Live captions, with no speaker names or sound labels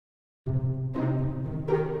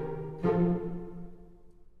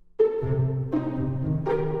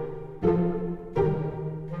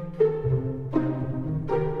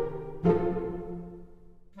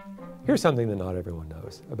Here's something that not everyone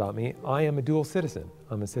knows about me. I am a dual citizen.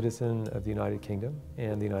 I'm a citizen of the United Kingdom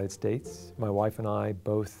and the United States. My wife and I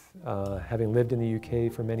both, having lived in the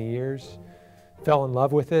UK for many years, fell in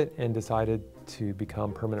love with it and decided to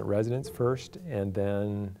become permanent residents first and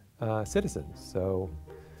then citizens. So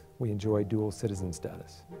we enjoy dual citizen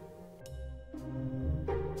status.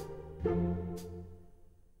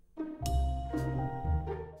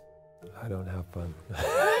 I don't have fun.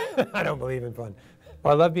 I don't believe in fun.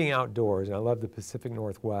 Well, I love being outdoors, and I love the Pacific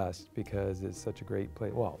Northwest because it's such a great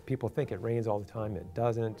place. Well, people think it rains all the time. It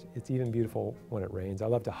doesn't. It's even beautiful when it rains. I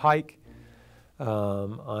love to hike. I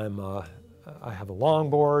have a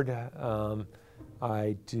longboard.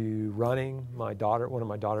 I do running. One of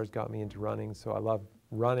my daughters got me into running, so I love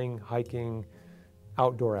running, hiking,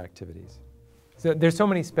 outdoor activities. So there's so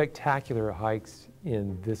many spectacular hikes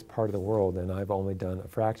in this part of the world, and I've only done a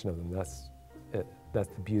fraction of them. That's the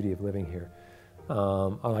beauty of living here.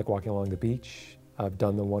 I like walking along the beach. I've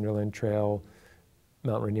done the Wonderland Trail,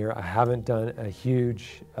 Mount Rainier. I haven't done a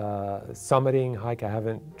huge summiting hike. I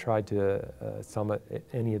haven't tried to summit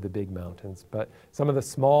any of the big mountains, but some of the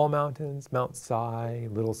small mountains, Mount Si,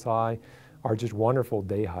 Little Si, are just wonderful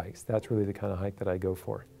day hikes. That's really the kind of hike that I go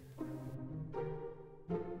for.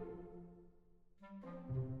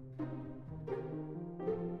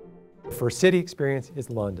 For city experience, it's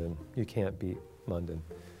London. You can't beat London.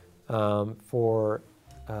 For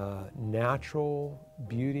natural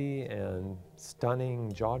beauty and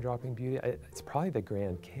stunning, jaw-dropping beauty, it's probably the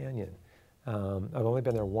Grand Canyon. I've only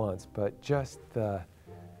been there once, but just the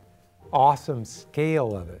awesome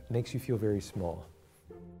scale of it makes you feel very small.